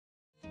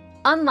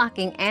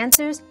unlocking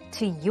answers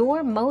to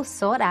your most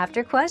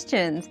sought-after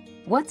questions.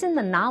 What's in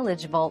the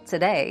Knowledge Vault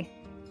today?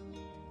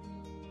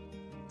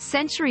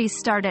 Centuries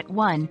start at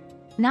 1,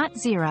 not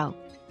 0.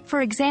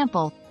 For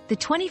example, the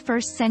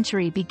 21st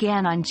century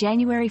began on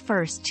January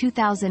 1,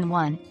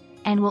 2001,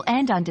 and will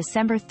end on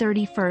December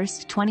 31,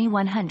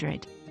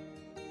 2100.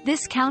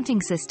 This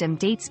counting system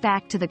dates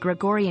back to the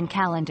Gregorian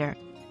calendar,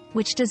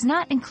 which does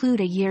not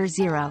include a year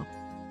 0.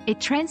 It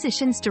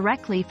transitions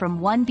directly from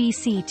 1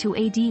 BC to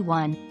AD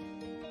 1.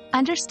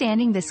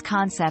 Understanding this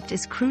concept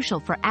is crucial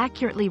for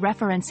accurately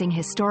referencing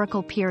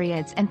historical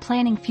periods and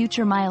planning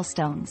future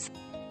milestones.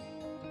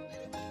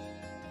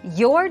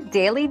 Your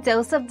daily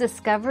dose of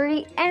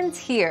discovery ends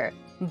here,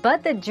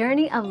 but the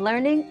journey of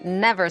learning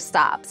never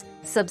stops.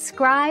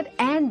 Subscribe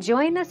and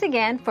join us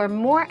again for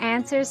more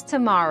answers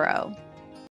tomorrow.